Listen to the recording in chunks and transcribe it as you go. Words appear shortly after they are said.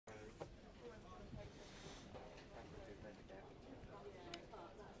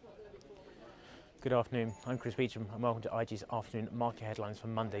Good afternoon, I'm Chris Beecham and welcome to IG's afternoon market headlines for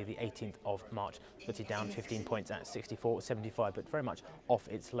Monday the 18th of March. FTSE down 15 points at 64.75, but very much off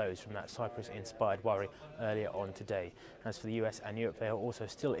its lows from that Cyprus-inspired worry earlier on today. As for the US and Europe, they are also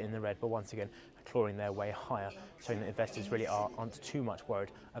still in the red, but once again clawing their way higher, showing that investors really aren't too much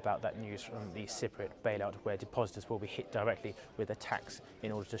worried about that news from the Cypriot bailout, where depositors will be hit directly with a tax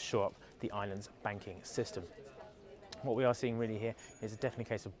in order to shore up the island's banking system. What we are seeing really here is definitely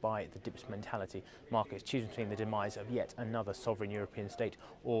a case of buy the dips mentality. Markets choosing between the demise of yet another sovereign European state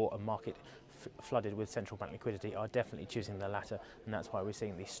or a market flooded with central bank liquidity are definitely choosing the latter, and that's why we're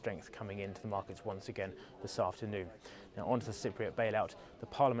seeing the strength coming into the markets once again this afternoon. Now onto the Cypriot bailout. The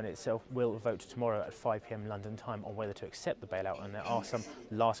Parliament itself will vote tomorrow at 5 p.m. London time on whether to accept the bailout, and there are some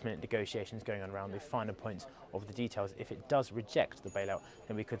last minute negotiations going on around the finer points of the details. If it does reject the bailout,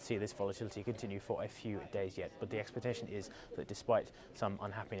 then we could see this volatility continue for a few days yet, but the expectation is that despite some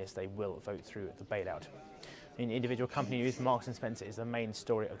unhappiness, they will vote through the bailout. In individual company news, Marks & Spencer is the main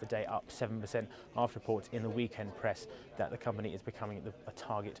story of the day, up 7% after reports in the weekend press that the company is becoming a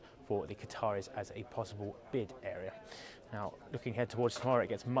target for the Qataris as a possible bid area. Now, looking ahead towards tomorrow, it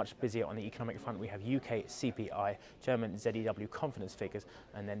gets much busier on the economic front. We have UK CPI, German ZEW confidence figures,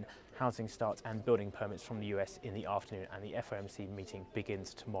 and then housing starts and building permits from the US in the afternoon, and the FOMC meeting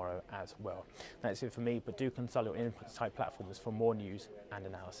begins tomorrow as well. That's it for me, but do consult your input type platforms for more news and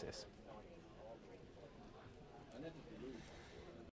analysis.